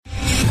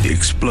The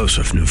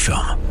explosive new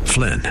film,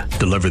 Flynn,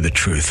 deliver the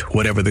truth,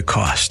 whatever the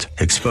cost,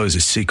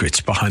 exposes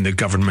secrets behind the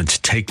government's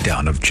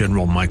takedown of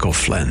General Michael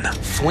Flynn.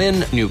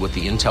 Flynn knew what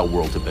the intel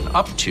world had been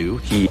up to.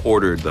 He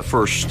ordered the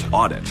first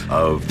audit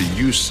of the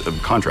use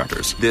of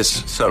contractors.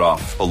 This set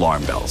off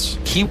alarm bells.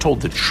 He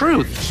told the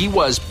truth. He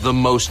was the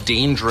most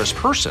dangerous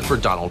person for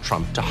Donald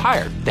Trump to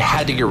hire. They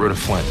had to get rid of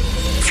Flynn.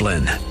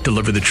 Flynn,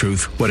 deliver the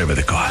truth, whatever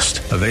the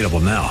cost. Available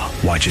now.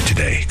 Watch it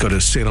today. Go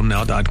to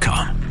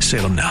salemnow.com.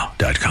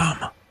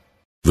 salemnow.com.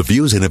 The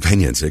views and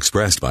opinions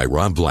expressed by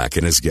Rob Black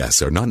and his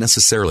guests are not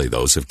necessarily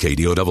those of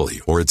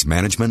KDOW or its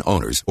management,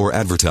 owners, or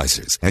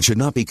advertisers and should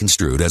not be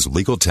construed as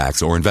legal,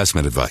 tax, or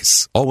investment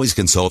advice. Always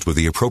consult with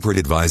the appropriate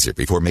advisor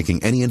before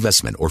making any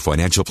investment or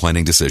financial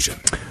planning decision.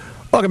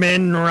 Welcome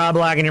in, Rob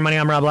Black and Your Money.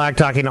 I'm Rob Black,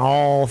 talking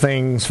all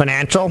things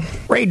financial.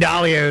 Ray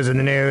Dalio's in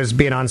the news,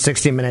 being on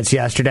 60 Minutes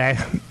yesterday.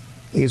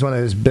 He's one of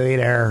those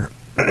billionaire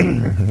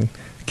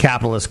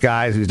capitalist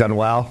guys who's done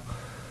well.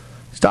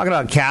 He's talking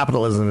about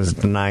capitalism is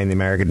denying the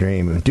American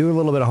dream. Do a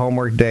little bit of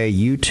homework today.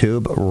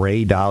 YouTube,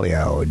 Ray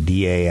Dalio.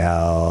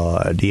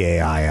 D-A-L-I-O.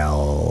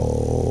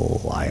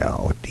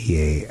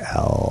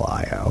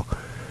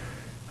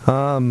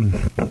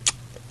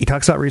 He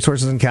talks about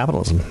resources and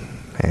capitalism.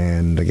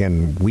 And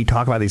again, we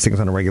talk about these things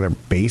on a regular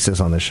basis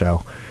on this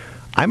show.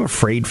 I'm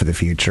afraid for the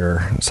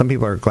future. Some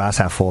people are glass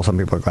half full. Some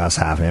people are glass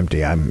half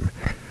empty. I'm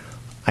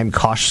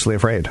cautiously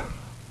afraid.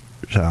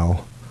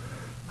 So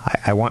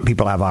I want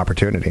people to have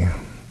opportunity.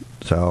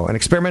 So, an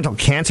experimental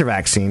cancer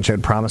vaccine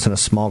showed promise in a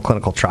small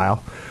clinical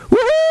trial.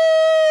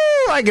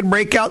 Woohoo! I can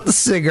break out the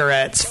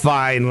cigarettes,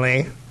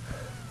 finally.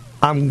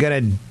 I'm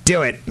going to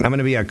do it. I'm going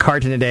to be a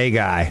carton a day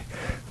guy.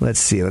 Let's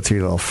see. Let's read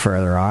a little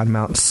further on.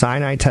 Mount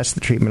Sinai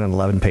tested the treatment on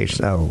 11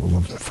 patients. Oh,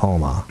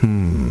 lymphoma.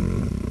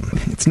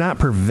 It's not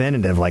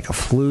preventative like a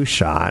flu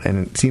shot,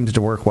 and it seems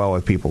to work well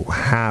with people who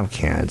have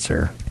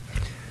cancer.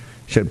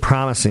 Showed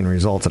promising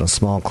results in a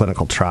small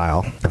clinical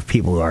trial of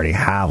people who already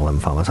have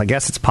lymphomas. I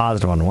guess it's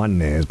positive on one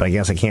news, but I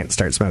guess I can't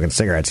start smoking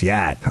cigarettes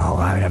yet. Oh,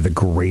 I would have the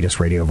greatest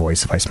radio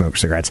voice if I smoked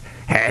cigarettes.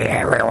 Hey,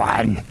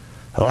 everyone,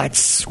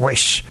 let's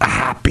wish a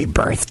happy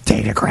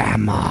birthday to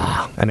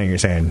Grandma. I know you're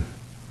saying,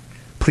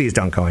 please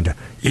don't go into,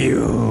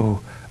 you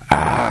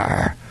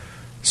are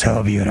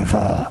so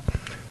beautiful.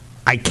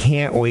 I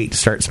can't wait to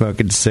start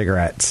smoking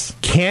cigarettes.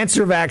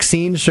 Cancer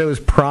vaccine shows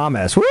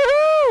promise.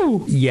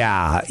 Woohoo!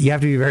 Yeah, you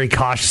have to be very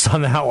cautious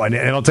on that one,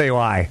 and I'll tell you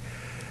why.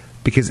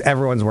 Because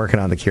everyone's working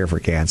on the cure for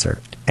cancer,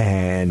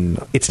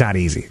 and it's not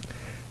easy.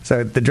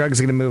 So the drug's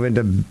going to move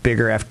into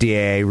bigger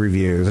FDA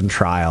reviews and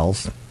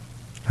trials.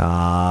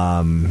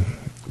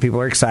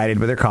 People are excited,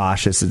 but they're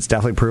cautious. It's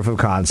definitely proof of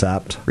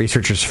concept.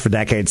 Researchers for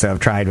decades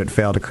have tried but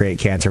failed to create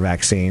cancer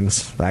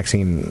vaccines. The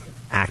vaccine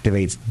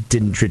activates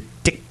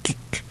dendritic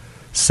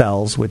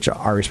cells, which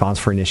are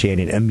responsible for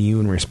initiating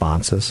immune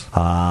responses.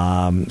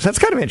 So that's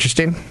kind of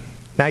interesting.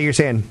 Now you're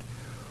saying,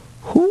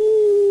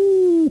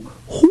 who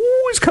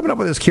is coming up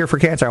with this cure for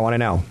cancer? I want to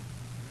know.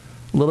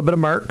 A little bit of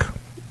Merck,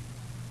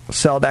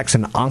 Celdex,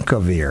 and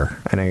Oncovir.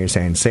 I know you're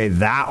saying, say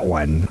that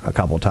one a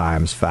couple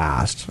times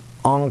fast.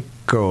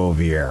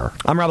 Oncovir.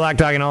 I'm Rob Black,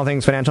 talking all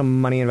things financial,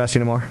 money,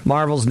 investing, and more.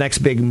 Marvel's next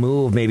big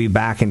move may be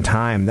back in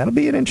time. That'll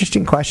be an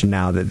interesting question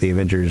now that the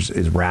Avengers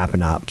is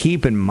wrapping up.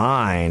 Keep in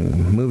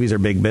mind, movies are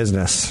big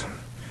business.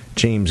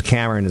 James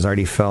Cameron has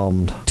already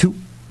filmed 2,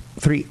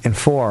 3, and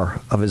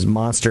 4 of his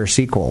monster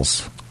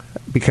sequels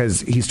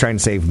because he's trying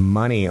to save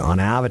money on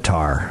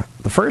Avatar.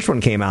 The first one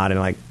came out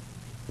and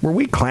were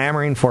we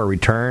clamoring for a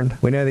return?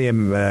 We know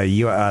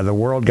the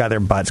world got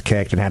their butts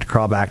kicked and had to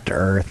crawl back to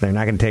Earth. They're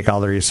not going to take all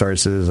the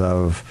resources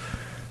of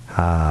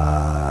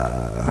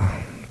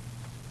a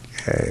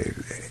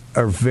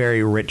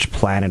very rich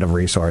planet of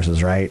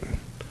resources, right?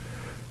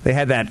 They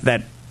had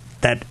that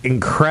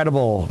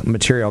incredible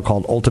material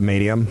called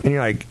ultimatum. And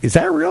you're like, is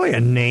that really a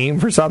name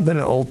for something?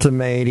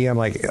 Ultimatum,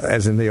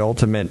 as in the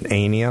ultimate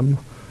anium?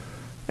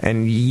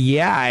 And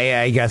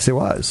yeah, I guess it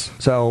was.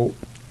 So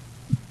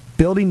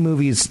building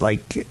movies,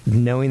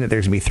 knowing that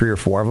there's going to be 3 or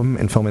 4 of them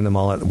and filming them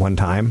all at one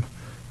time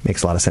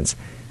makes a lot of sense.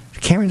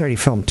 Cameron's already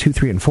filmed 2,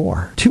 3, and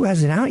 4. 2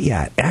 hasn't out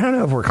yet. I don't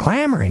know if we're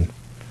clamoring.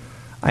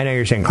 I know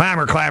you're saying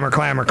clamor, clamor,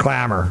 clamor,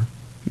 clamor.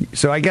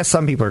 So I guess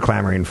some people are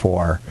clamoring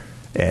for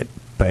it,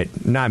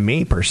 but not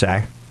me, per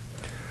se.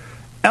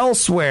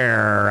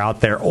 Elsewhere out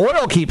there,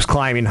 oil keeps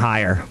climbing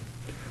higher.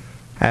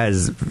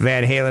 As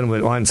Van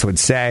Halen once would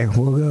say,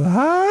 we'll go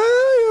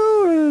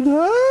higher and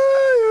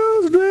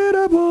higher, straight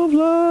up we'll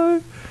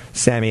fly.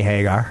 Sammy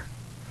Hagar.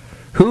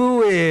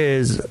 Who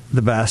is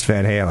the best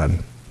Van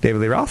Halen?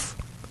 David Lee Roth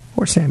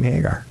or Sammy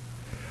Hagar?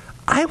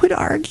 I would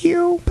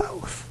argue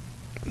both.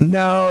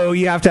 No,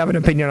 you have to have an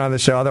opinion on the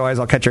show, otherwise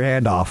I'll cut your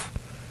hand off.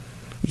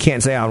 You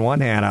can't say on one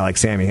hand I like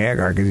Sammy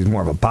Hagar because he's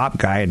more of a pop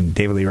guy and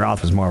David Lee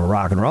Roth is more of a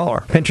rock and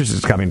roller. Pinterest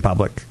is coming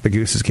public. The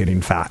goose is getting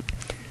fat.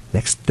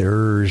 Next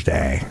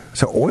Thursday.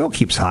 So oil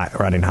keeps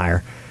running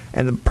higher.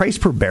 And the price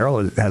per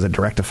barrel has a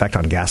direct effect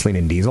on gasoline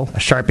and diesel. A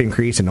sharp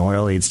increase in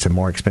oil leads to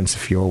more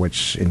expensive fuel,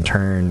 which in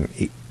turn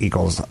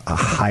equals a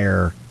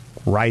higher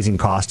rising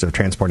cost of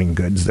transporting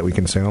goods that we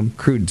consume.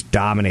 Crude's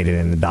dominated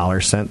in the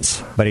dollar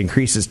sense, but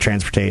increases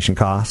transportation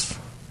costs.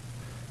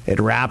 It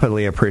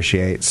rapidly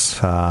appreciates,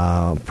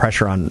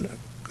 pressure on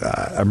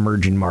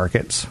emerging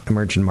markets.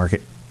 Emerging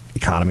market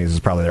economies is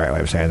probably the right way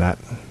of saying that.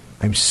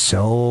 I'm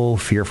so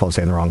fearful of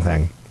saying the wrong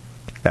thing.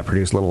 That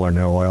produce little or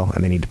no oil,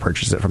 and they need to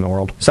purchase it from the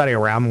world. Saudi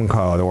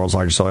Aramco, the world's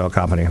largest oil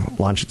company,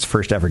 launched its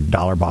first ever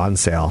dollar bond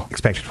sale,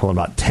 expected to pull in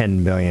about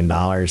 $10 billion.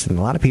 And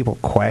a lot of people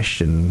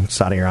question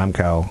Saudi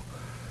Aramco.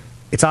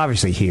 It's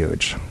obviously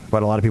huge,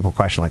 but a lot of people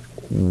question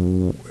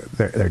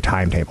their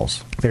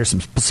timetables. There's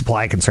some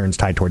supply concerns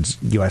tied towards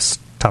U.S.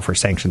 tougher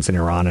sanctions in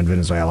Iran and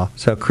Venezuela.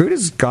 So crude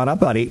has gone up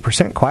about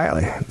 8%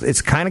 quietly.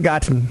 It's kind of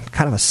gotten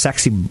kind of a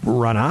sexy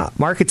run up.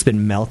 Market's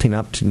been melting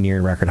up to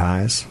near record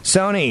highs.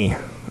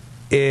 Sony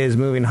is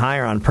moving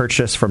higher on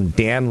purchase from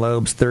Dan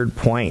Loeb's Third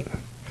Point.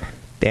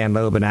 Dan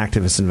Loeb, an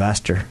activist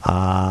investor.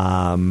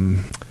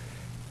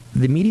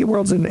 The media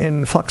world's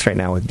in flux right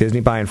now with Disney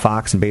buying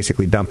Fox and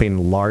basically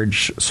dumping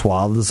large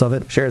swaths of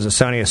it. Shares of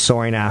Sony is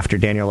soaring after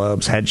Daniel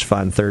Loeb's hedge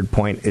fund Third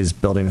Point is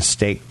building a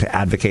stake to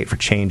advocate for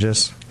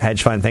changes. The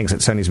hedge fund thinks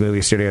that Sony's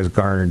movie studios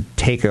garnered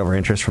takeover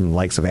interest from the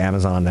likes of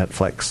Amazon and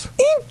Netflix.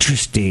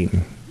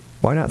 Interesting.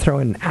 Why not throw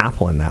in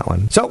Apple in that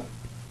one? So,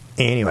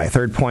 anyway,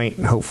 Third Point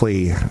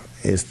hopefully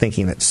is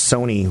thinking that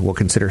Sony will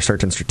consider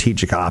certain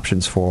strategic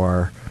options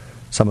for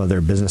some of their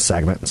business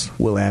segments.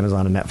 Will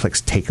Amazon and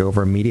Netflix take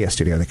over a media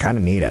studio? They kind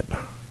of need it.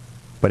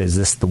 But is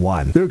this the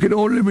one? There can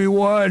only be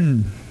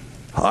one.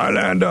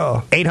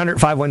 Highlander.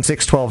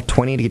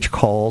 800-516-1220 to get your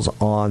calls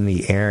on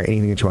the air.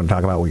 Anything that you want to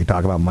talk about, we can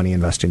talk about money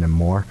investing and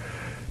more.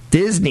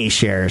 Disney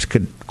shares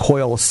could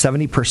coil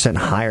 70%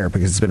 higher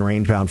because it's been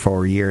range-bound for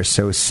over years,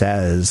 so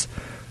says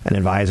an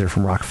advisor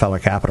from Rockefeller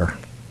Capital.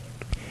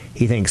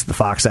 He thinks the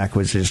Fox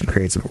acquisition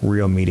creates a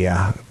real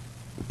media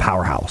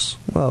powerhouse.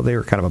 Well, they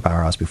were kind of a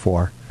powerhouse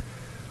before.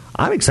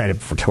 I'm excited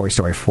for Toy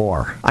Story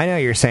 4. I know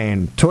you're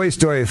saying, Toy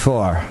Story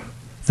 4,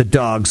 the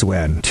dogs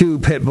win. 2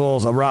 pit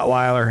bulls, a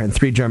Rottweiler, and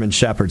 3 German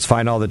shepherds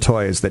find all the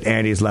toys that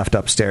Andy's left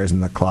upstairs in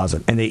the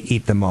closet, and they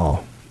eat them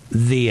all.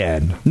 The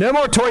end. No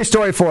more Toy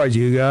Story 4s.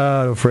 You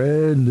got a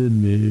friend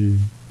in me.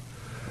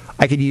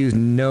 I could use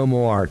no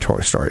more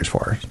Toy Stories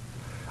 4s.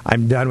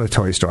 I'm done with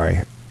Toy Story.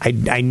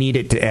 I need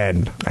it to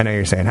end. I know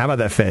you're saying, how about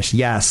that fish?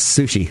 Yes,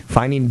 sushi.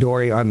 Finding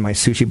Dory on my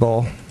sushi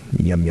bowl.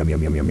 Yum, yum,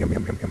 yum, yum, yum, yum,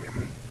 yum, yum,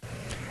 yum.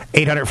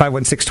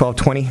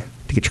 800-516-1220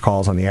 to get your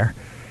calls on the air.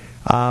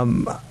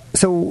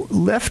 So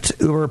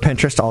Lyft, Uber,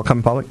 Pinterest all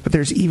come public, but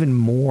there's even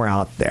more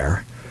out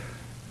there.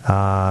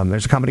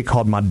 There's a company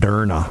called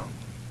Moderna.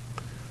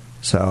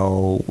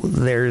 So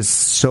there's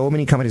so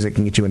many companies that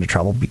can get you into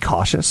trouble. Be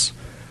cautious.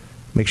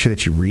 Make sure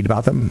that you read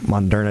about them.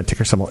 Moderna,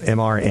 ticker symbol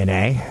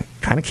mRNA,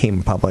 kind of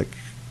came public.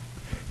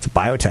 It's a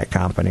biotech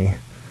company,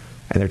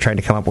 and they're trying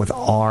to come up with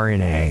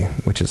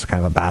RNA, which is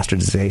kind of a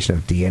bastardization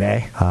of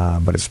DNA,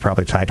 but it's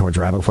probably tied towards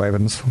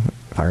riboflavins,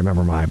 if I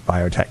remember my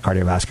biotech,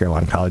 cardiovascular,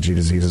 oncology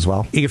disease as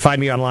well. You can find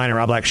me online at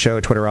Rob Black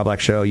Show, Twitter Rob Black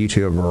Show,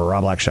 YouTube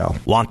Rob Black Show.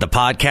 Want the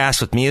podcast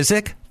with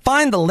music?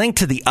 Find the link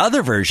to the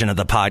other version of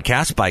the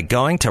podcast by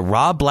going to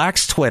Rob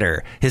Black's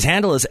Twitter. His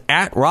handle is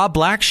at Rob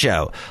Black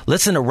Show.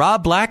 Listen to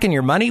Rob Black and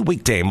Your Money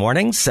weekday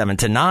mornings, 7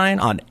 to 9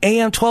 on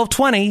AM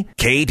 1220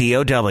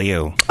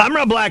 KDOW. I'm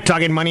Rob Black,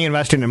 talking money,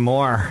 investing, and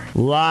more.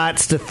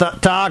 Lots to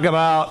talk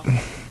about. You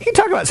can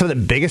talk about some of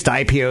the biggest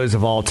IPOs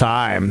of all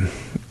time,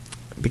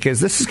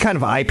 because this is kind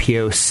of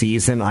IPO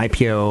season,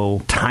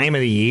 IPO time of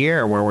the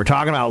year, where we're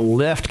talking about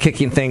Lyft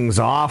kicking things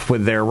off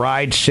with their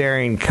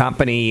ride-sharing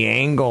company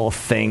angle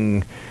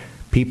thing,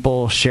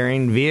 people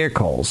sharing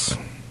vehicles.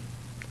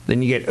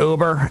 Then you get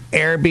Uber,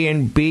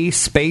 Airbnb,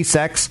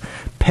 SpaceX,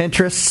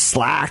 Pinterest,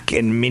 Slack,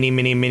 and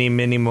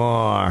many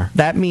more.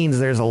 That means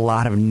there's a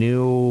lot of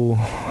new,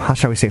 how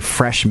shall we say,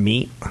 fresh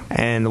meat.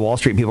 And the Wall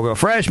Street people go,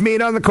 fresh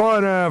meat on the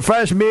corner,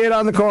 fresh meat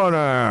on the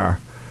corner.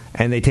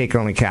 And they take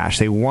only cash.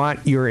 They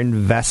want your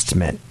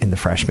investment in the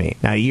fresh meat.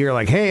 Now, you're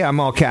like, hey, I'm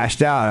all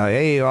cashed out.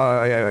 Hey,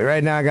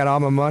 right now I got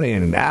all my money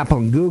in Apple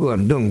and Google.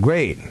 I'm doing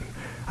great.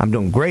 I'm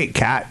doing great,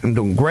 Kat. I'm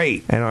doing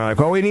great. And they're like,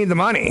 well, we need the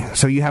money.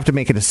 So you have to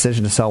make a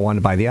decision to sell one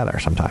to buy the other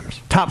sometimes.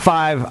 Top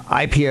 5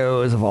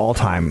 IPOs of all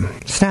time.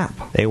 Snap.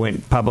 They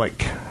went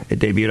public. It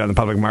debuted on the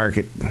public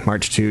market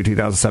March 2,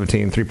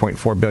 2017,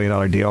 $3.4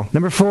 billion deal.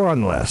 Number 4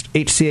 on the list,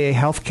 HCA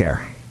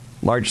Healthcare.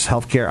 Largest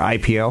healthcare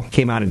IPO.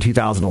 Came out in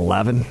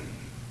 2011.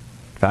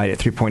 Valued at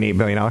 $3.8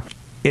 billion.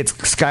 It's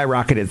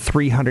skyrocketed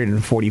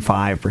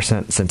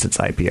 345% since its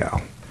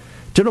IPO.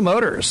 General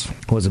Motors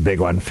was a big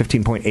one.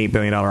 $15.8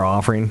 billion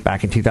offering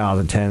back in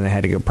 2010. They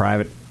had to go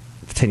private.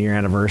 10-year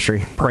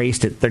anniversary.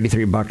 Priced at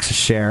 $33 a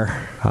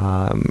share.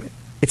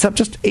 It's up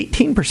just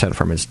 18%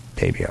 from its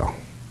debut.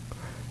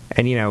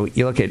 And, you know,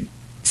 you look at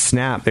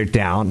Snap, they're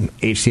down.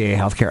 HCA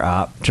Healthcare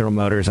up. General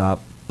Motors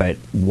up, but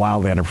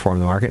wildly underperformed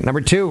the market. Number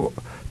 2,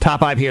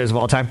 top IPOs of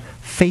all time,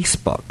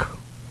 Facebook.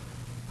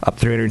 Up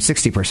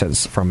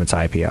 360% from its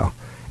IPO.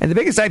 And the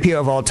biggest IPO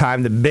of all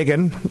time, the big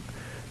one,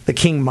 the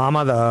King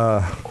Mama,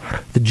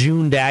 the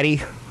June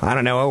Daddy. I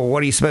don't know.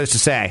 What are you supposed to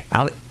say?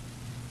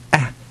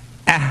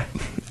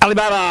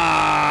 Alibaba!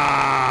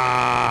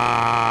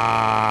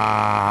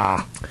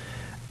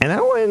 And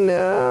that went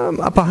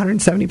up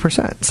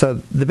 170%.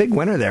 So the big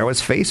winner there was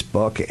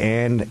Facebook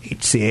and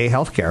HCA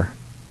Healthcare.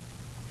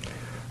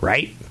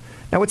 Right?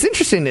 Now, what's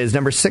interesting is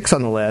number 6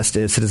 on the list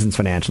is Citizens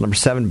Financial. Number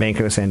 7,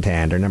 Banco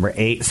Santander. Number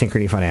 8,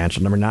 Synchrony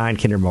Financial. Number 9,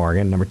 Kinder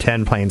Morgan. Number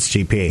 10, Plains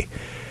GP.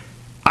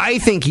 I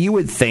think you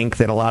would think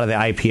that a lot of the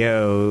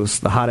IPOs,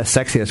 the hottest,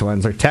 sexiest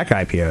ones, are tech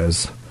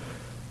IPOs.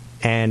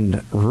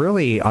 And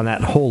really, on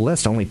that whole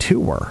list, only 2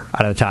 were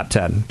out of the top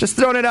 10. Just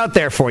throwing it out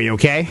there for you,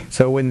 okay?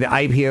 So when the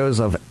IPOs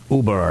of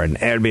Uber and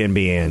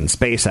Airbnb and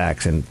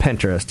SpaceX and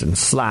Pinterest and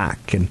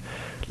Slack and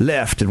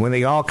Lyft, and when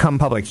they all come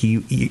public,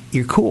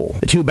 you're cool.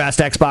 The 2 best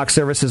Xbox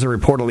services are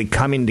reportedly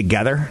coming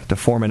together to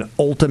form an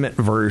ultimate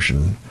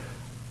version,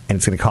 and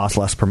it's going to cost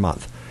less per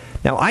month.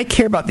 Now, I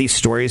care about these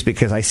stories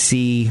because I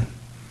see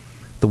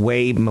the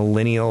way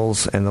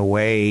millennials and the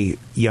way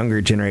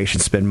younger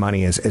generations spend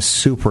money is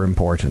super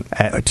important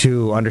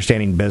to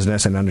understanding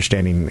business and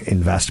understanding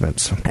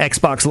investments.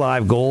 Xbox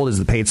Live Gold is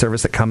the paid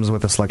service that comes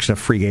with a selection of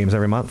free games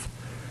every month.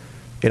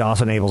 It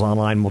also enables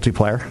online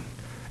multiplayer.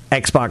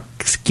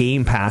 Xbox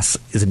Game Pass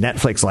is a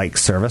Netflix-like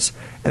service,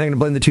 and they're going to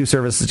blend the 2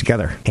 services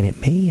together. And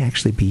it may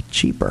actually be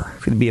cheaper.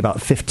 It's going to be about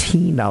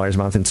 $15 a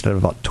month instead of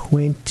about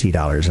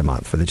 $20 a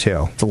month for the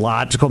 2. It's a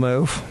logical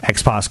move.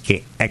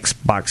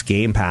 Xbox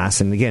Game Pass,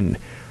 and again,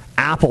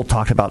 Apple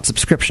talked about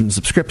subscriptions.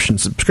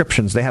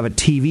 They have a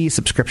TV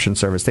subscription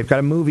service. They've got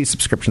a movie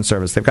subscription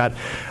service. They've got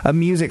a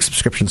music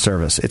subscription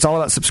service. It's all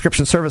about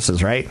subscription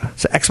services, right?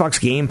 So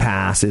Xbox Game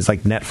Pass is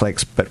like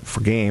Netflix, but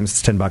for games,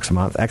 it's $10 a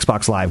month.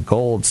 Xbox Live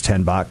Gold's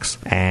 $10,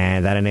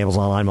 and that enables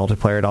online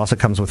multiplayer. It also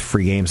comes with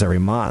free games every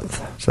month.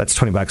 So that's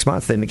 $20 a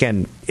month. And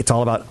again, it's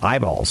all about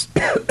eyeballs.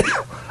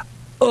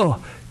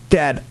 Oh,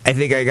 Dad, I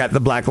think I got the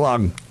black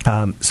lung.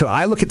 So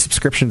I look at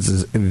subscriptions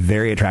as a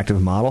very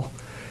attractive model.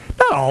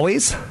 Not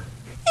always.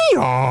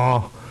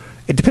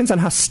 It depends on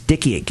how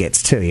sticky it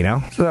gets, too, you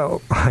know?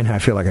 So, I know I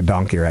feel like a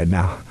donkey right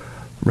now.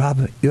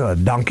 Rob, you're a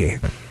donkey.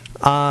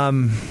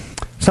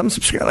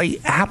 Like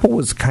Apple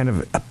was kind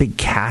of a big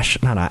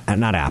cash... Not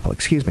Apple,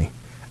 excuse me.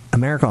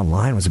 America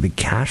Online was a big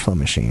cash flow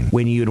machine.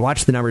 When you'd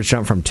watch the numbers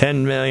jump from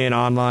 10 million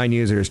online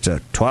users to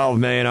 12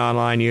 million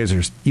online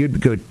users,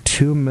 you'd go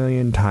 2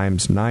 million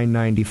times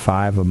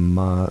 $9.95 a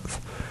month.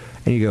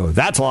 And you go,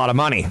 that's a lot of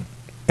money.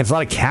 It's a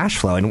lot of cash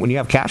flow. And when you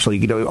have cash flow, you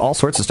can do all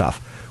sorts of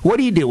stuff. What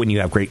do you do when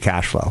you have great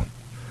cash flow?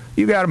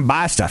 You go out and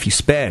buy stuff. You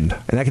spend.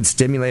 And that can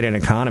stimulate an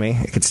economy.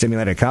 It can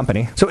stimulate a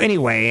company. So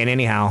anyway, and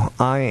anyhow,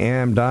 I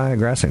am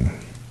digressing.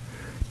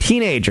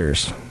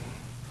 Teenagers.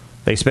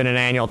 They spend an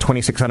annual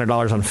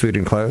 $2,600 on food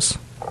and clothes.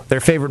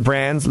 Their favorite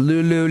brands,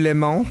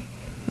 Lululemon,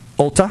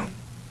 Ulta,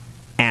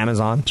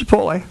 Amazon,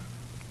 Chipotle,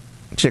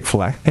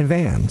 Chick-fil-A, and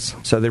Vans.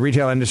 So the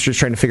retail industry is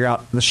trying to figure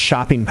out the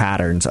shopping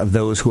patterns of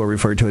those who are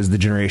referred to as the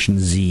Generation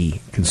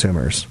Z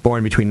consumers,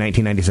 born between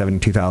 1997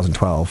 and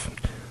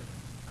 2012.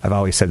 I've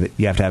always said that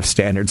you have to have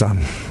standards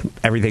on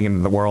everything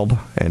in the world,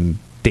 and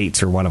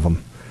dates are one of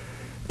them.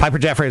 Piper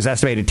Jaffray has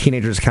estimated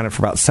teenagers accounted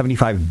for about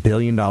 $75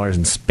 billion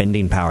in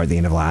spending power at the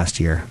end of last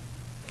year,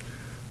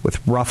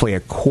 with roughly a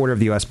quarter of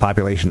the U.S.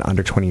 population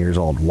under 20 years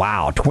old.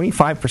 Wow,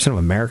 25% of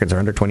Americans are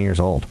under 20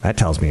 years old. That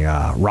tells me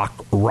rock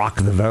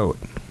the vote.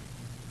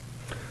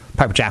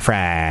 Piper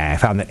Jaffray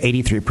found that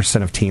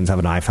 83% of teens have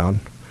an iPhone.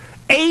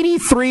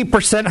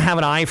 83% have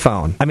an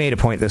iPhone. I made a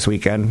point this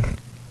weekend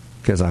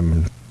because I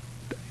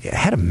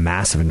had a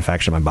massive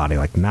infection in my body,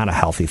 like not a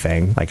healthy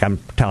thing. Like I'm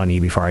telling you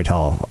before I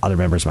tell other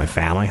members of my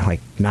family, like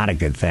not a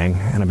good thing.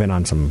 And I've been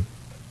on some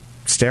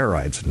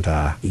steroids, and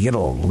you get a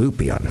little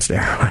loopy on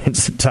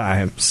steroids at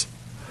times.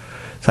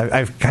 So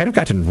I've kind of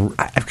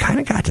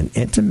gotten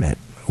intimate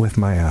with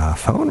my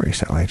phone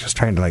recently, just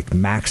trying to like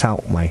max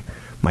out my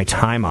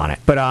time on it.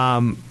 But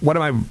what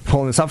am I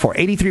pulling this up for?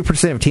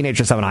 83% of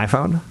teenagers have an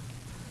iPhone.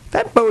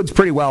 That bodes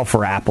pretty well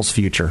for Apple's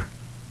future.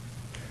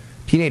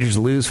 Teenagers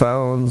lose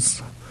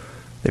phones.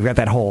 They've got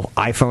that whole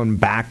iPhone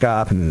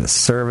backup and the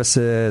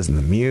services and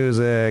the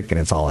music,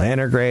 and it's all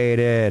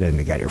integrated, and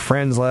you got your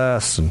friends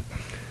list, and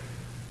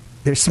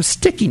there's some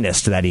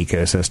stickiness to that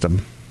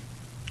ecosystem.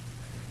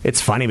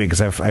 It's funny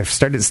because I've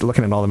started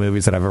looking at all the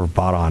movies that I've ever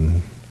bought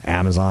on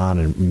Amazon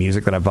and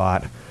music that I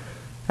bought,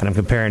 and I'm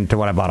comparing to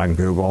what I bought on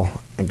Google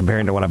and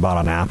comparing to what I bought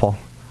on Apple.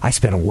 I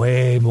spend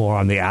way more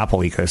on the Apple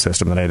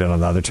ecosystem than I did on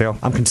the other two.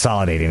 I'm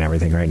consolidating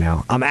everything right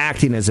now. I'm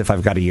acting as if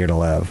I've got a year to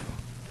live,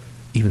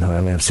 even though I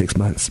only have 6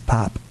 months,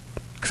 pop,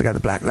 because I got the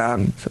black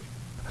lung. So,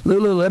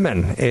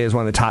 Lululemon is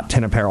one of the top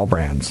 10 apparel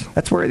brands.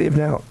 That's worthy of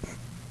note.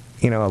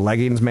 You know, a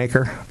leggings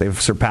maker. They've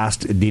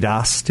surpassed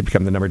Adidas to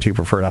become the number 2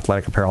 preferred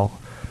athletic apparel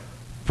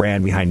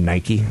brand behind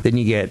Nike. Then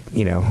you get,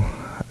 you know,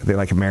 they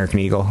like American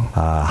Eagle,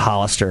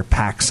 Hollister,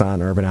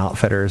 PacSun, Urban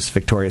Outfitters,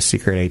 Victoria's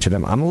Secret,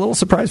 H&M. I'm a little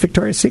surprised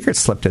Victoria's Secret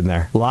slipped in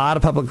there. A lot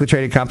of publicly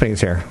traded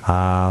companies here.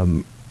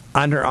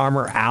 Under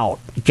Armour out,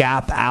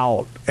 Gap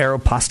out,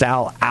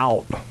 Aeropostale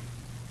out.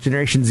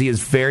 Generation Z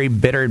is very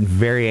bitter and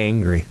very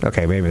angry.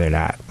 Okay, maybe they're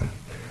not.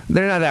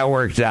 They're not that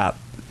worked up.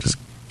 Just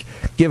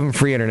give them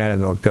free internet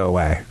and they'll go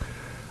away.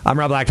 I'm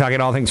Rob Black,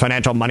 talking all things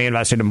financial, money,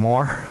 investing, and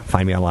more.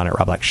 Find me online at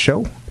Rob Black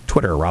Show,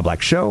 Twitter, Rob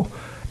Black Show,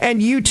 and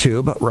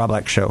YouTube,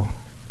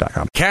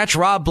 robblackshow.com. Catch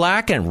Rob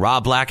Black and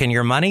Rob Black and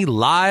Your Money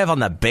live on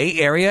the Bay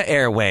Area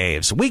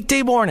airwaves,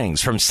 weekday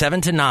mornings from 7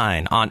 to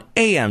 9 on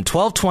AM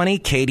 1220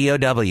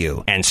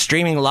 KDOW and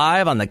streaming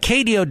live on the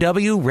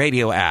KDOW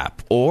radio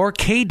app or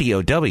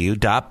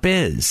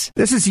KDOW.biz.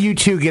 This is You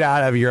Two Get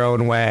Out of Your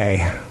Own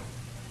Way.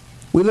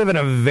 We live in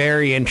a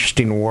very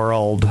interesting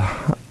world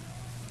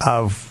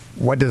of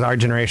what does our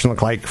generation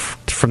look like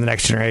from the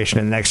next generation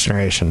and the next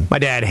generation. My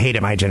dad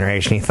hated my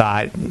generation. He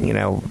thought,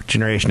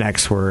 Generation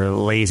X were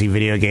lazy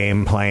video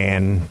game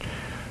playing.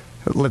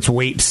 Let's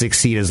wait to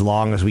succeed as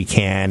long as we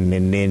can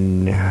and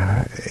then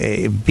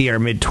be our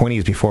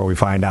mid-20s before we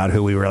find out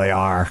who we really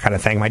are, kind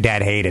of thing. My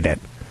dad hated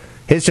it.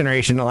 His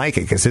generation didn't like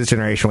it because his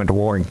generation went to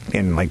war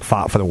and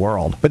fought for the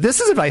world. But this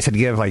is advice I'd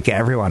give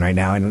everyone right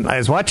now. And I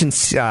was watching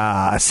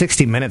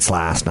 60 Minutes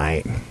last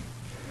night.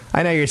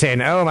 I know you're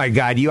saying, oh, my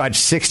God, you watch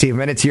 60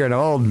 Minutes, you're an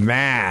old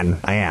man.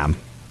 I am.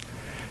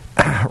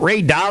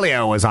 Ray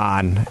Dalio was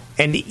on,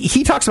 and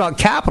he talks about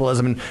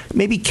capitalism, and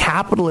maybe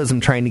capitalism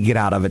trying to get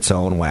out of its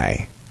own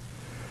way.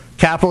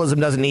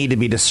 Capitalism doesn't need to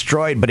be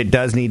destroyed, but it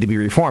does need to be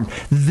reformed.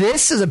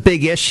 This is a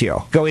big issue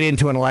going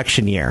into an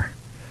election year.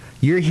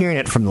 You're hearing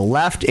it from the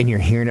left, and you're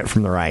hearing it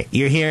from the right.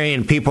 You're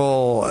hearing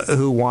people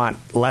who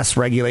want less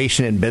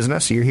regulation in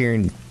business. You're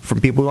hearing from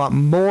people who want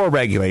more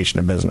regulation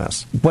in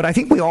business. What I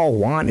think we all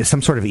want is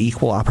some sort of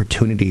equal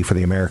opportunity for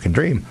the American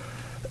dream.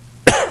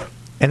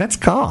 And that's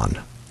gone.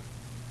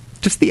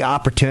 Just the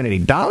opportunity.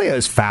 Dalio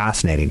is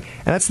fascinating.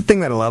 And that's the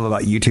thing that I love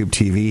about YouTube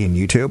TV and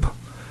YouTube,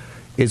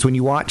 is when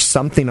you watch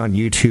something on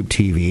YouTube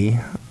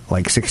TV,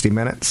 like 60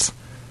 Minutes,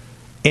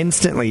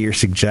 instantly your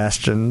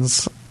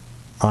suggestions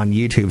on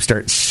YouTube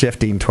start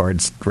shifting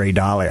towards Ray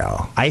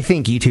Dalio. I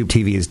think YouTube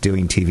TV is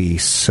doing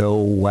TV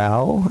so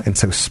well and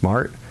so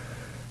smart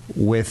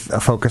with a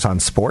focus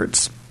on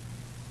sports,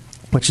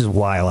 which is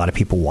why a lot of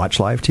people watch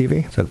live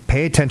TV. So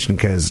pay attention,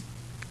 because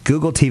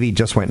Google TV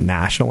just went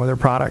national with their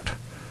product,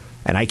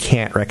 and I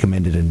can't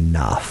recommend it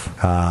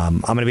enough. I'm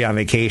going to be on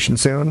vacation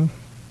soon.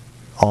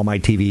 All my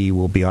TV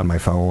will be on my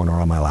phone or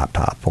on my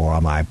laptop or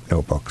on my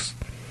notebooks.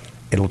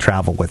 It'll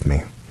travel with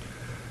me.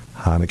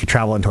 It could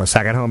travel into a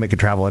second home. It could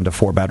travel into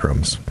 4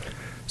 bedrooms.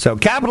 So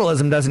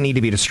capitalism doesn't need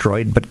to be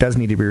destroyed, but it does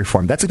need to be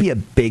reformed. That's going to be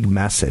a big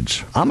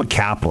message. I'm a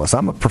capitalist.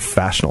 I'm a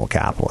professional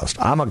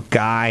capitalist. I'm a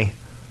guy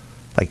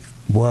like,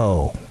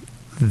 whoa.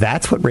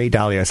 That's what Ray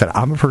Dalio said.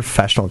 I'm a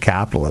professional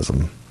capitalist.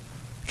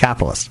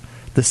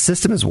 The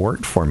system has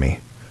worked for me.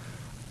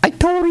 I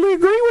totally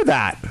agree with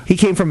that. He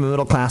came from a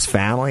middle-class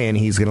family, and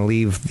he's going to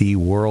leave the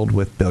world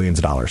with billions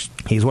of dollars.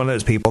 He's one of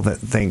those people that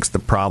thinks the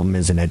problem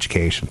is in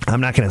education.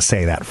 I'm not going to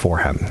say that for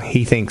him.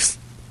 He thinks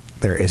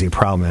there is a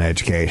problem in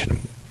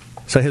education.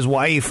 So his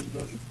wife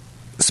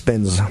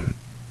spends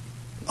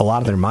a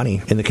lot of their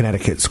money in the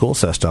Connecticut school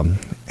system,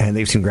 and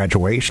they've seen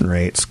graduation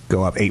rates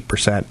go up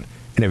 8%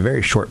 in a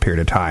very short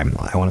period of time.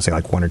 I want to say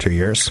like 1 or 2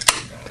 years.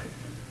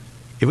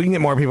 If we can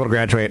get more people to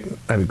graduate,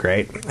 that'd be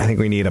great. I think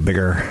we need a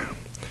bigger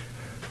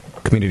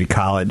community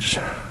college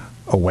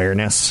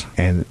awareness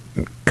and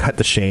cut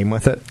the shame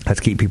with it. Let's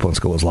keep people in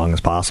school as long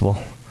as possible,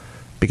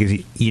 because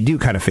you do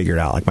kind of figure it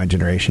out, like my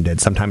generation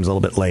did, sometimes a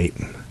little bit late,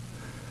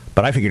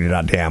 but I figured it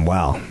out damn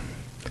well.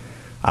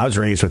 I was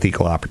raised with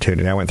equal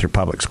opportunity. I went through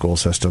public school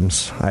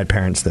systems. I had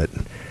parents that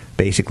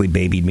basically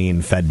babied me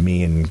and fed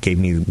me and gave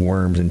me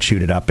worms and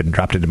chewed it up and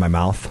dropped it in my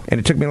mouth. And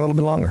it took me a little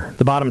bit longer.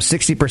 The bottom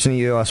 60% of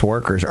U.S.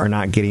 workers are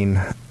not getting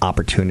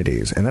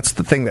opportunities. And that's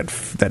the thing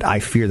that I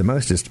fear the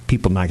most, is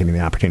people not getting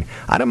the opportunity.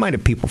 I don't mind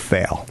if people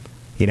fail.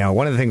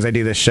 One of the things I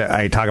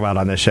talk about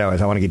on this show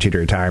is I want to get you to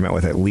retirement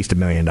with at least $1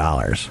 million.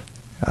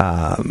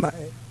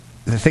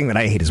 The thing that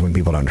I hate is when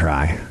people don't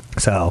try.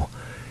 So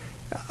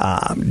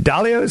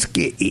Dalio's...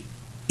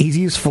 He's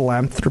used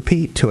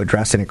philanthropy to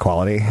address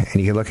inequality, and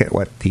you can look at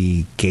what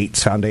the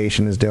Gates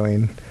Foundation is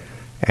doing,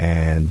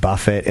 and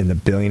Buffett and the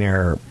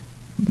Billionaire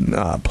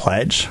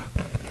Pledge.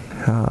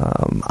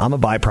 I'm a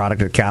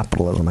byproduct of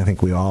capitalism. I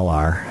think we all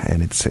are,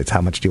 and it's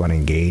how much do you want to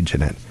engage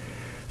in it.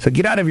 So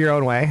Get Out of Your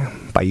Own Way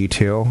by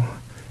U2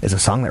 is a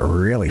song that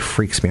really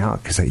freaks me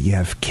out, because you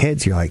have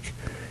kids, you're like,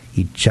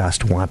 you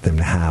just want them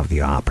to have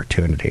the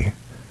opportunity.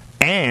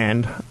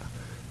 And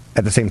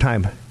at the same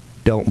time,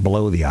 don't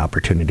blow the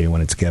opportunity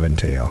when it's given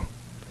to you.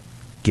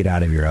 Get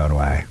out of your own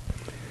way.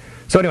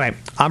 So anyway,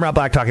 I'm Rob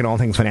Black, talking all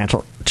things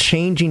financial.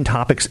 Changing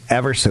topics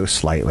ever so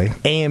slightly.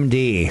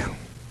 AMD.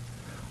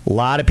 A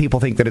lot of people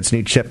think that its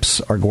new chips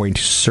are going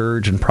to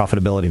surge in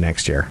profitability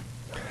next year.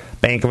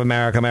 Bank of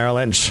America Merrill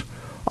Lynch,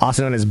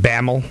 also known as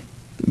BAML,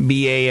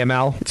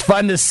 BAML. It's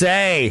fun to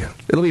say.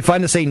 It'll be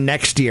fun to say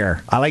next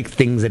year. I like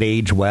things that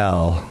age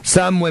well.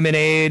 Some women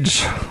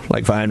age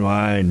like fine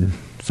wine.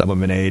 Some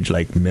women age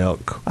like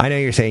milk. I know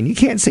you're saying, you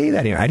can't say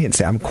that here. I didn't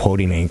say. I'm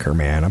quoting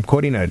Anchorman. I'm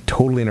quoting a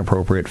totally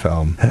inappropriate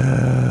film.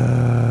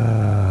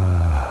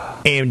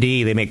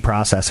 AMD, they make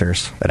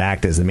processors that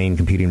act as the main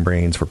computing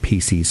brains for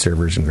PC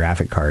servers and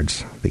graphic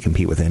cards. They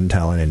compete with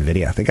Intel and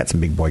NVIDIA. They got some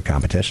big boy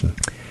competition.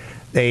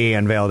 They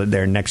unveiled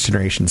their next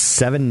generation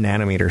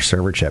 7-nanometer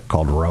server chip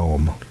called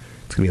Rome.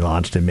 It's going to be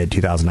launched in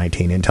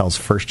mid-2019. Intel's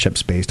first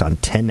chip's based on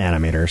 10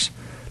 nanometers.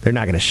 They're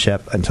not going to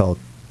ship until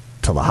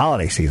the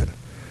holiday season.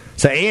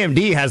 So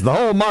AMD has the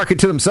whole market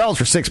to themselves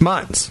for 6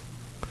 months.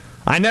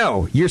 I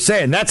know, you're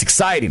saying that's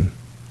exciting.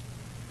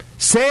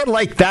 Say it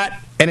like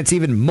that, and it's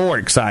even more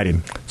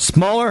exciting.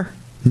 Smaller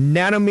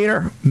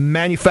nanometer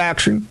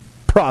manufacturing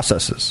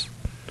processes.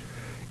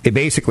 It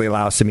basically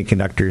allows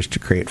semiconductors to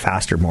create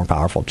faster, more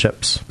powerful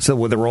chips. So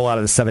with the rollout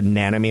of the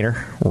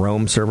 7-nanometer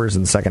Rome servers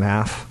in the second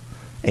half,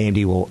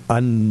 AMD will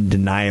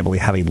undeniably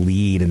have a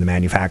lead in the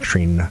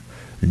manufacturing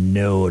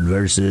node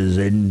versus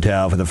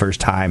Intel for the first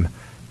time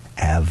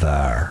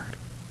ever.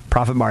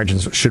 Profit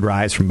margins should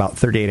rise from about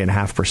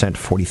 38.5% to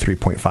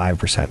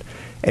 43.5%.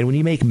 And when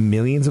you make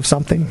millions of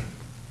something,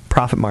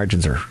 profit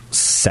margins are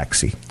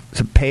sexy.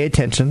 So pay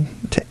attention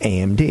to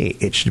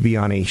AMD. It should be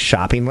on a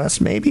shopping list,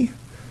 maybe.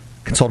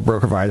 Consult a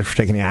broker advisor for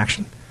taking the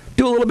action.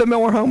 Do a little bit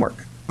more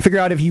homework. Figure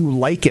out if you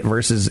like it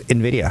versus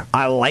NVIDIA.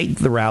 I like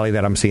the rally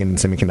that I'm seeing in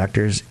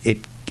semiconductors.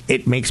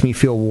 It makes me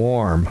feel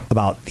warm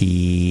about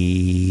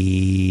the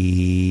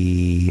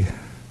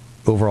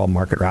overall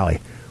market rally.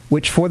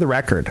 Which, for the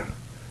record,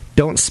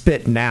 don't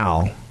spit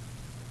now.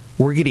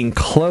 We're getting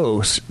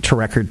close to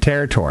record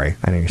territory.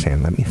 I know you're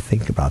saying, let me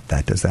think about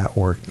that. Does that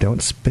work?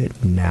 Don't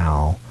spit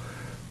now.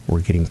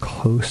 We're getting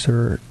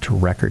closer to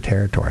record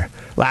territory.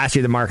 Last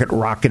year, the market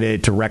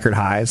rocketed to record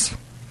highs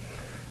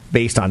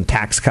based on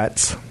tax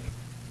cuts.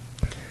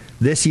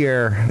 This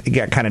year, it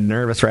got kind of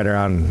nervous right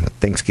around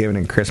Thanksgiving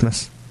and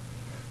Christmas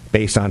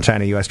based on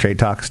China-U.S. trade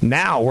talks.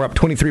 Now, we're up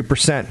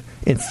 23%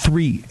 in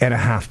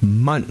 3.5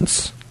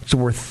 months. So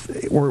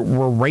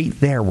we're right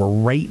there. We're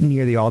right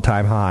near the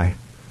all-time high.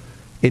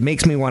 It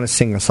makes me want to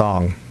sing a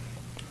song.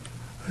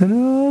 An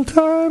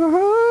all-time high.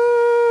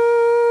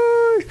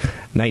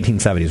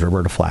 1970s,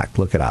 Roberta Flack.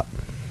 Look it up.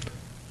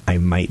 I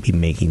might be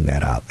making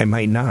that up. I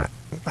might not.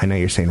 I know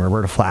you're saying,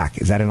 Roberta Flack,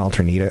 is that an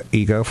alter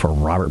ego for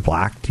Robert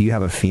Black? Do you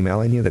have a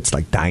female in you that's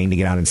like dying to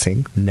get out and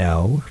sing?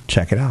 No.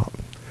 Check it out.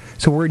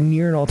 So we're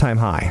near an all-time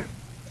high.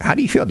 How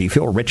do you feel? Do you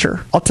feel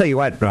richer? I'll tell you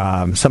what,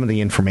 some of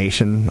the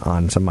information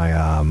on some of my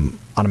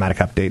automatic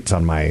updates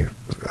on my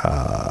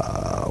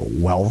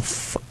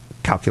wealth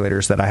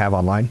calculators that I have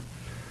online,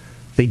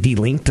 they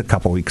delinked a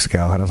couple weeks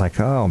ago, and I was like,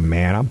 oh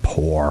man, I'm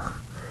poor.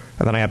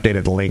 And then I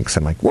updated the links,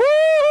 and like, woo,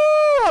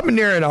 I'm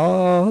near an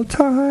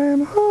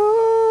all-time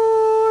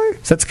high.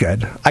 So that's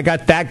good. I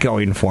got that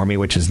going for me,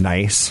 which is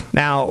nice.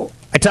 Now,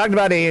 I talked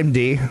about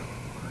AMD.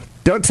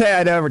 Don't say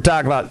I never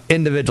talk about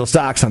individual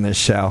stocks on this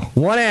show.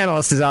 One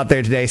analyst is out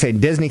there today saying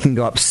Disney can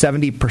go up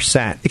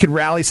 70%. It could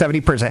rally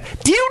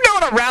 70%. Do you know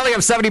what a rally of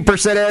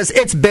 70% is?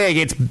 It's big.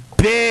 It's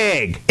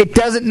big. It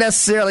doesn't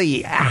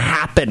necessarily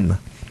happen.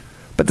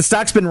 But the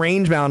stock's been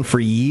range-bound for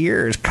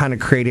years, kind of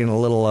creating a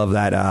little of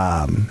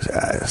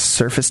that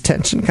surface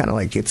tension, kind of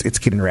like it's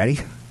getting ready.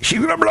 She's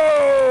going to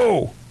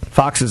blow!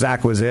 Fox's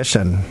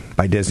acquisition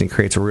by Disney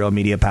creates a real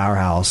media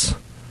powerhouse.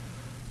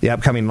 The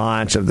upcoming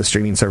launch of the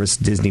streaming service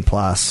Disney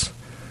Plus.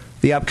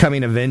 The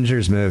upcoming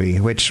Avengers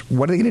movie, which,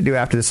 what are they going to do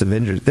after this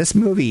Avengers? This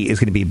movie is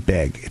going to be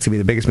big. It's going to be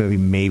the biggest movie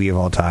maybe of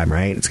all time,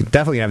 right? It's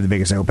definitely going to have the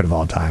biggest open of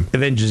all time.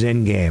 Avengers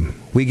Endgame.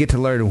 We get to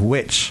learn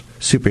which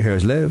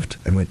superheroes lived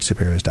and which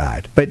superheroes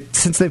died. But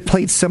since they've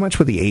played so much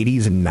with the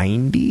 80s and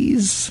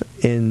 90s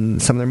in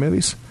some of their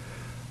movies,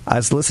 I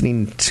was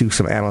listening to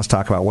some analysts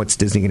talk about what's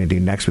Disney going to do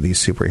next with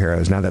these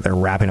superheroes now that they're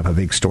wrapping up a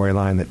big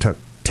storyline that took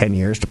 10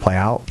 years to play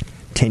out.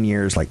 10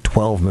 years, like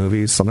 12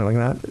 movies, something like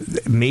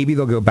that. Maybe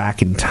they'll go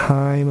back in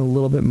time a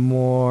little bit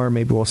more.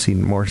 Maybe we'll see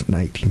more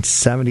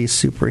 1970s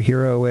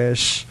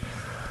superhero-ish.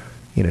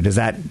 You know, does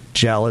that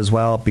gel as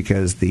well?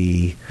 Because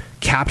the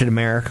Captain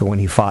America, when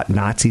he fought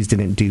Nazis,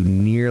 didn't do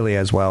nearly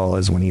as well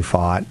as when he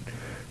fought,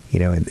 you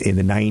know, in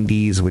the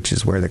 90s, which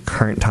is where the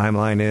current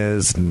timeline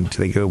is. And do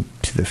they go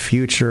to the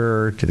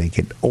future? Do they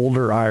get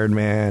older Iron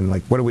Man?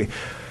 Like, what do we...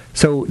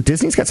 So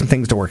Disney's got some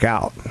things to work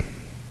out.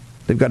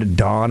 They've got a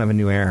dawn of a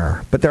new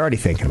era, but they're already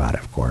thinking about it,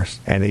 of course.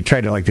 And they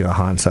tried to like do a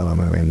Han Solo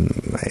movie, and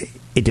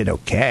it did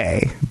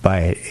okay,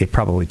 but it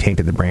probably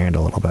tainted the brand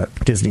a little bit.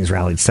 Disney's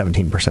rallied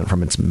 17%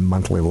 from its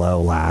monthly low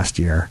last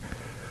year.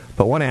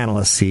 But one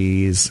analyst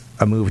sees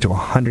a move to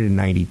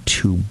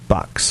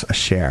 $192 a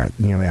share,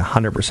 nearly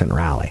 100%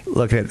 rally.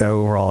 Looking at the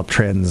overall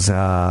trends,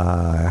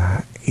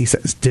 he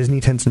says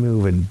Disney tends to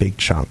move in big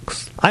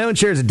chunks. I own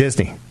shares of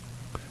Disney.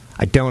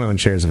 I don't own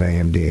shares of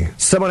AMD.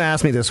 Someone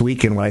asked me this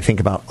weekend what I think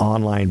about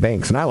online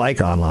banks, and I like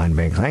online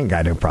banks. I ain't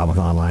got no problem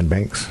with online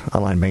banks.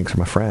 Online banks are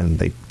my friend.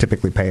 They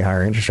typically pay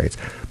higher interest rates.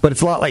 But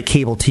it's a lot like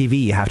cable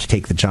TV. You have to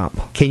take the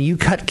jump. Can you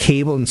cut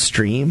cable and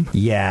stream?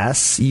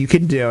 Yes, you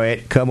can do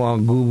it. Come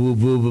on, Google,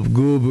 Google,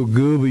 Google,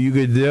 Google, you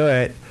can do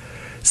it.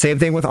 Same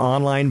thing with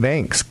online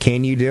banks.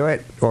 Can you do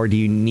it, or do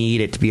you need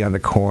it to be on the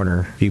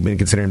corner? If you've been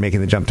considering making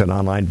the jump to an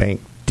online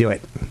bank, do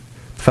it.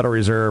 Federal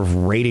Reserve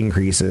rate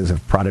increases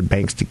have prodded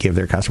banks to give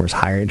their customers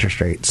higher interest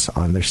rates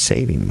on their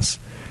savings.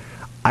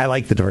 I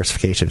like the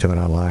diversification to it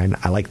online.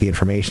 I like the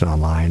information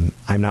online.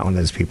 I'm not one of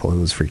those people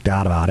who's freaked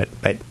out about it,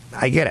 but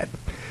I get it.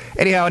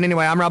 Anyhow and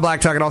anyway, I'm Rob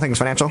Black, talking all things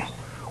financial.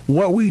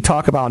 What we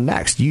talk about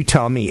next, you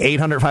tell me.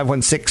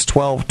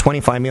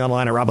 800-516-1220. Find me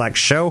online at Rob Black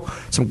Show.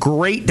 Some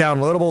great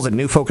downloadables at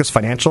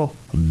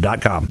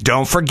newfocusfinancial.com.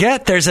 Don't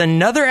forget, there's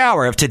another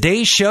hour of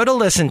today's show to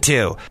listen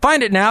to.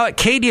 Find it now at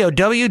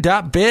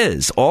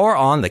KDOW.biz or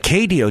on the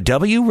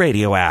KDOW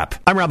radio app.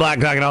 I'm Rob Black,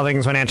 talking all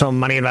things financial,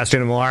 money,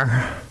 investing, and more.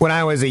 When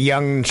I was a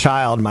young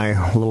child,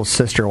 my little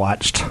sister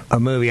watched a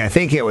movie, I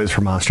think it was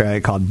from Australia,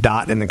 called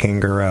Dot and the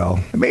Kangaroo.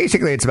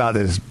 Basically, it's about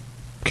this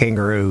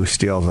kangaroo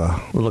steals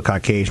a little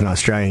Caucasian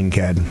Australian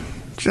kid.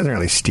 She doesn't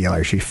really steal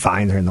her. She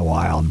finds her in the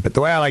wild. But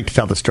the way I like to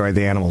tell the story,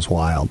 the animal's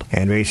wild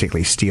and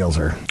basically steals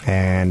her.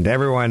 And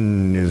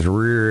everyone is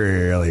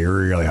really,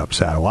 really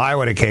upset. Why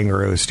would a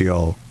kangaroo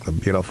steal a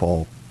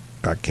beautiful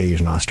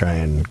Caucasian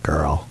Australian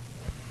girl?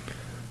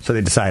 So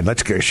they decide,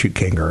 let's go shoot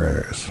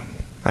kangaroos.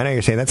 I know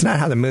you're saying that's not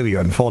how the movie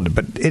unfolded,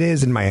 but it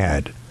is in my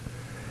head.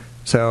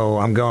 So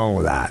I'm going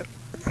with that.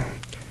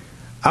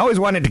 I always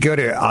wanted to go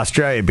to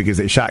Australia because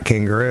they shot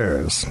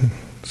kangaroos.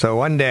 So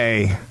one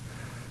day,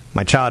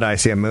 my child and I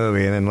see a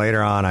movie, and then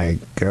later on I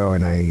go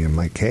and I'm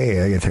like,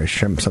 hey, I get their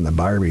shrimps on the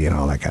Barbie and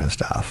all that kind of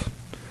stuff.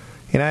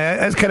 You know,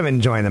 I was kind of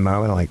enjoying the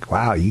moment. I'm like,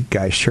 wow, you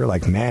guys sure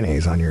like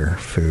mayonnaise on your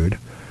food.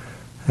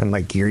 And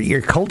like,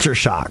 you're culture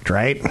shocked,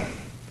 right?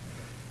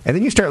 And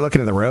then you start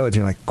looking at the roads,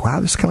 and you're like, wow,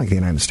 this is kind of like the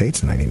United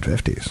States in the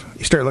 1950s.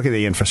 You start looking at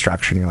the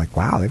infrastructure, and you're like,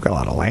 wow, they've got a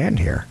lot of land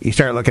here. You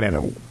start looking at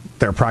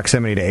their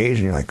proximity to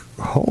Asia, and you're like,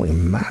 holy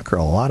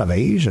mackerel, a lot of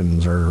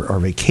Asians are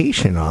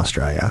vacation in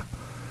Australia.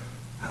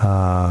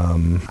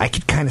 I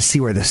could kind of see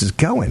where this is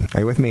going.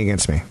 Are you with me,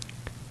 against me?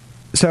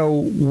 So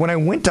when I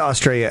went to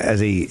Australia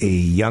as a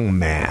young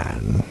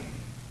man,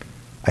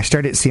 I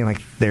started seeing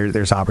like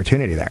there's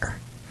opportunity there.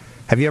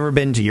 Have you ever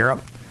been to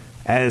Europe?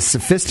 As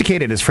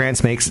sophisticated as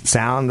France makes it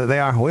sound that they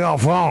are, we all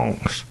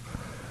France.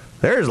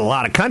 There's a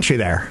lot of country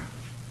there.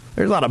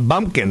 There's a lot of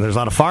bumpkins. There's a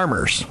lot of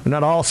farmers.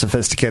 Not all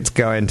sophisticates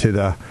go into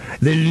the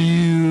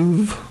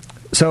Louvre.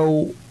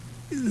 So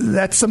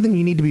that's something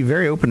you need to be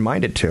very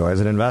open-minded to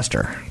as an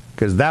investor,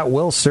 because that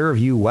will serve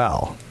you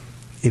well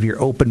if you're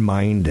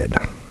open-minded.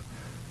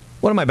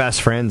 One of my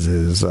best friends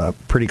is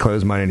pretty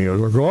closed-minded. He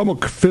goes, I'm a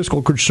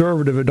fiscal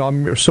conservative and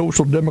I'm a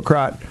social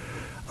democrat.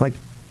 I'm like,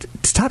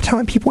 stop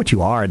telling people what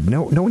you are.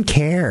 No one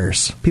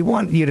cares. People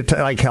want you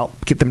to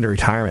help get them to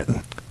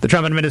retirement. The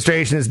Trump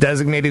administration is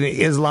designating the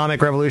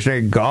Islamic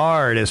Revolutionary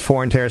Guard as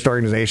foreign terrorist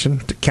organization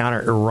to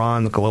counter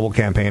Iran's global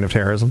campaign of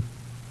terrorism.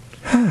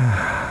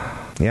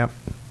 Yep.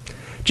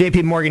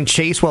 JP Morgan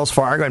Chase, Wells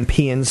Fargo, and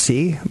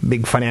PNC,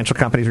 big financial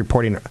companies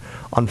reporting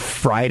on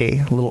Friday.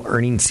 A little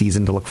earnings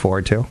season to look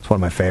forward to. It's one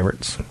of my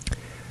favorites.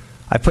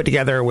 I put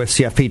together with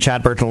CFP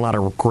Chad Burton a lot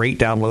of great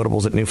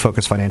downloadables at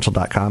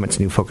newfocusfinancial.com. It's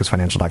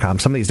newfocusfinancial.com.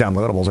 Some of these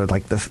downloadables are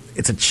like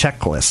it's a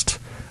checklist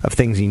of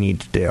things you need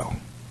to do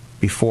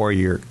before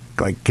you're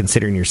like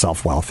considering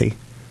yourself wealthy.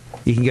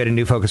 You can go to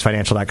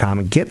newfocusfinancial.com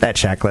and get that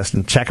checklist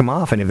and check them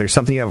off. And if there's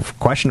something you have a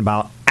question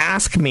about,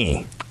 ask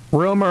me.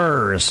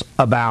 Rumors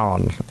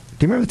abound.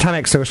 Do you remember the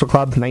Timex Social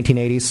Club,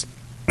 1980s?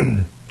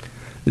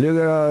 Look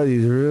at all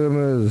these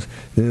rumors.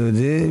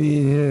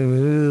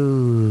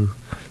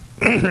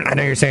 I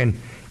know you're saying,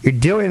 you're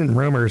doing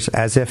rumors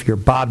as if you're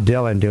Bob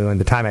Dylan doing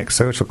the Timex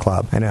Social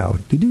Club. I know.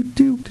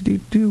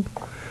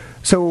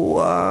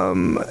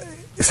 So,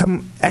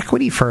 some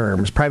equity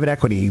firms, private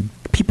equity,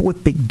 people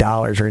with big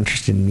dollars are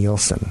interested in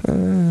Nielsen.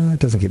 That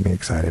doesn't get me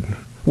excited.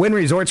 Wynn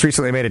Resorts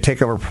recently made a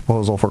takeover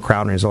proposal for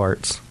Crown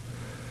Resorts.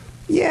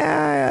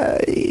 Yeah,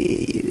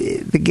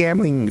 the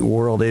gambling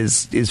world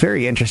is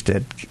very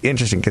interesting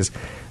because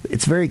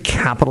it's very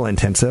capital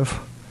intensive.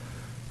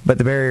 But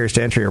the barriers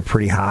to entry are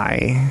pretty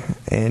high,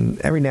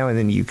 and every now and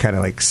then you kind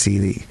of like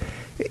see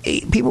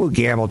people who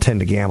gamble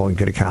tend to gamble in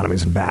good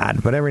economies and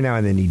bad, but every now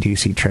and then you do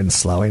see trends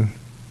slowing.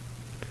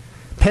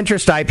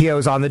 Pinterest IPO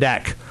is on the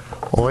deck.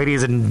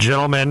 Ladies and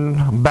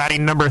gentlemen,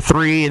 batting number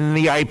 3 in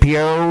the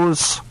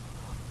IPOs,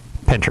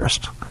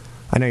 Pinterest.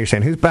 I know you're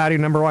saying, who's batting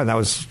number 1? That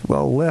was,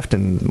 Lyft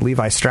and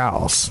Levi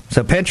Strauss.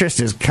 So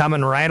Pinterest is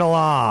coming right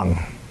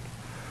along.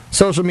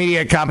 Social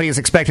media company is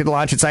expected to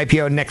launch its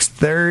IPO next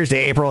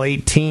Thursday, April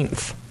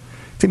 18th.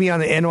 It's going to be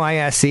on the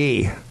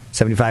NYSE.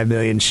 75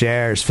 million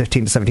shares, $15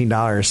 to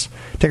 $17.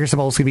 Ticker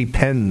symbol is going to be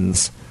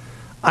PINS.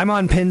 I'm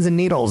on Pins and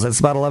Needles. That's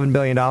about $11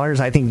 billion.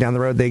 I think down the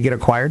road they get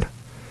acquired.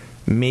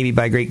 Maybe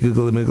by Great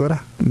Google and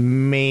Mooglita.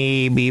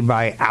 Maybe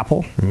by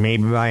Apple.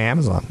 Maybe by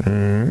Amazon.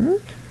 Mm-hmm.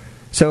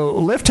 So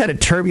Lyft had a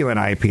turbulent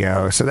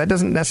IPO, so that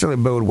doesn't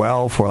necessarily bode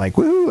well for like,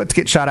 woohoo, let's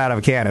get shot out of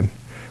a cannon.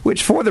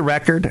 Which, for the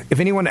record, if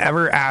anyone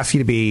ever asks you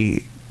to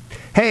be,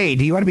 hey,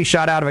 do you want to be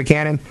shot out of a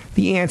cannon?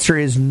 The answer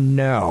is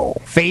no.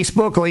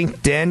 Facebook,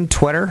 LinkedIn,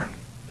 Twitter,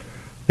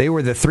 they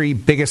were the 3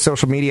 biggest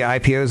social media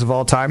IPOs of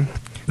all time.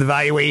 The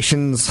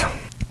valuations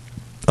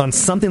on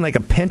something like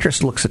a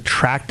Pinterest looks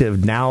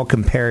attractive now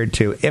compared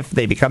to if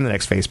they become the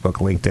next Facebook,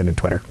 LinkedIn, and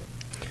Twitter.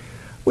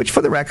 Which,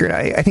 for the record,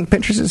 I think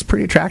Pinterest is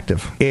pretty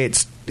attractive.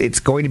 It's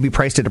going to be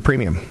priced at a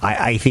premium.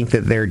 I think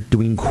that they're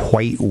doing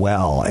quite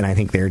well, and I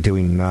think they're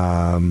doing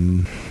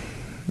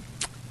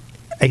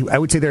I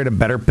would say they're in a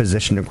better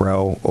position to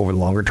grow over the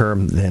longer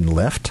term than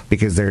Lyft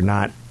because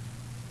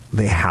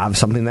they have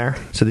something there.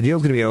 So the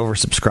deal's going to be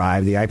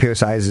oversubscribed. The IPO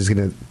size is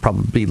going to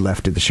probably be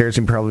lifted. The shares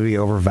can probably be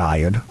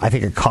overvalued. I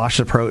think a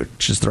cautious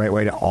approach is the right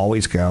way to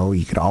always go.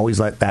 You could always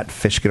let that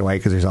fish get away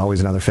because there's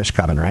always another fish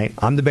coming, right?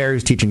 I'm the bear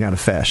who's teaching you how to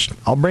fish.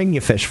 I'll bring you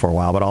fish for a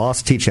while, but I'll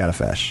also teach you how to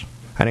fish.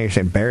 I know you're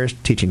saying bears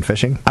teaching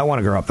fishing. I want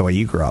to grow up the way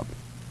you grew up.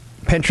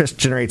 Pinterest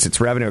generates its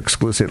revenue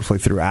exclusively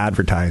through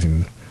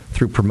advertising,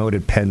 through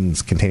promoted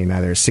pins containing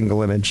either a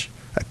single image,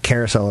 a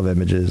carousel of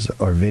images,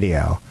 or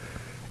video.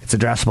 Its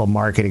addressable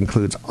market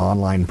includes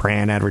online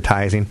brand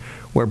advertising,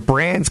 where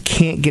brands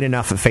can't get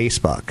enough of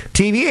Facebook.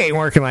 TV ain't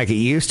working like it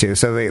used to,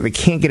 so they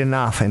can't get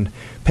enough. And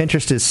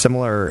Pinterest is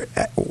similar,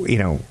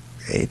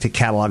 to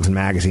catalogs and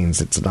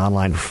magazines. It's an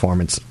online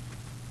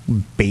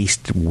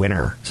performance-based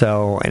winner.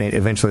 So, and it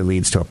eventually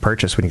leads to a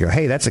purchase when you go,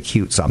 hey, that's a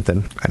cute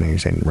something. I know you're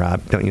saying,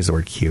 Rob, don't use the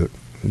word cute.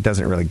 It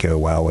doesn't really go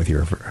well with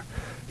your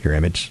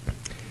image.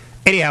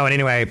 Anyhow and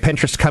anyway,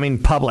 Pinterest coming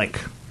public.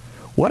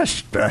 What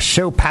a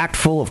show packed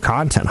full of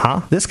content,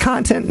 huh? This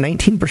content,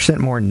 19%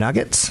 more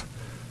nuggets,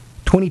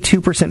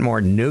 22%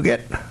 more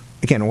nougat.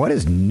 Again, what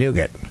is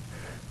nougat?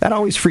 That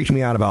always freaked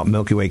me out about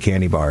Milky Way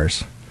candy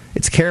bars.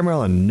 It's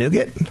caramel and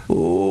nougat?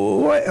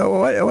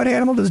 What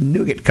animal does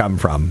nougat come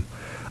from?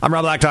 I'm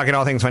Rob Black, talking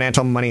all things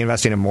financial, money,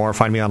 investing, and more.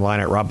 Find me online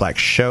at Rob Black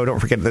Show. Don't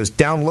forget those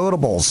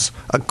downloadables.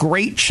 A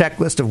great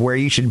checklist of where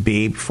you should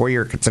be before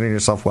you're considering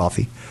yourself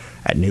wealthy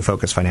at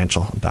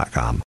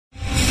newfocusfinancial.com.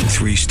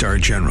 3-star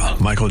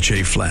General Michael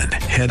J. Flynn,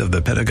 head of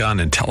the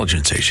Pentagon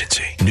Intelligence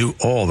Agency, knew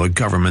all the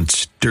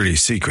government's dirty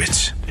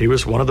secrets. He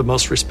was one of the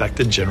most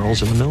respected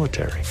generals in the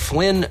military.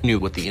 Flynn knew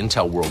what the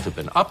intel world had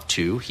been up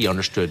to. He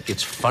understood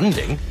its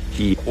funding.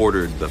 He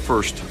ordered the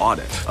first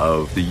audit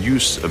of the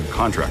use of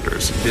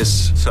contractors.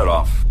 This set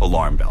off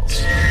alarm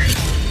bells.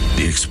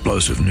 The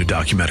explosive new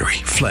documentary,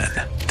 Flynn,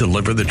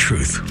 Deliver the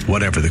Truth,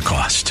 Whatever the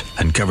Cost,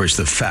 uncovers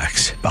the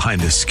facts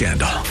behind this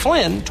scandal.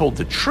 Flynn told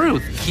the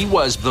truth. He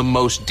was the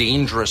most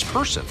dangerous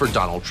person for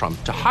Donald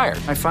Trump to hire.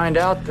 I find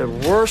out the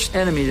worst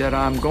enemy that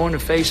I'm going to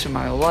face in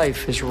my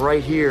life is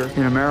right here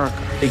in America.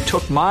 They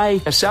took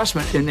my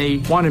assessment and they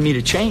wanted me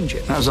to change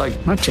it. And I was like,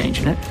 I'm not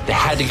changing it. They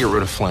had to get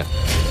rid of Flynn.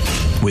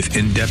 With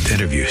in-depth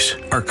interviews,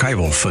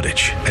 archival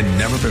footage, and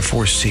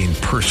never-before-seen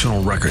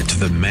personal records of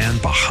the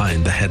man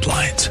behind the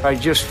headlines. I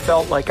just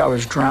felt like I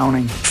was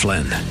drowning.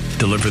 Flynn,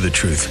 Deliver the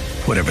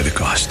Truth, Whatever the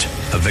Cost.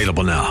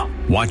 Available now.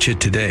 Watch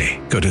it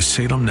today. Go to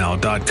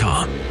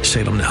salemnow.com.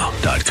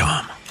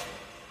 salemnow.com.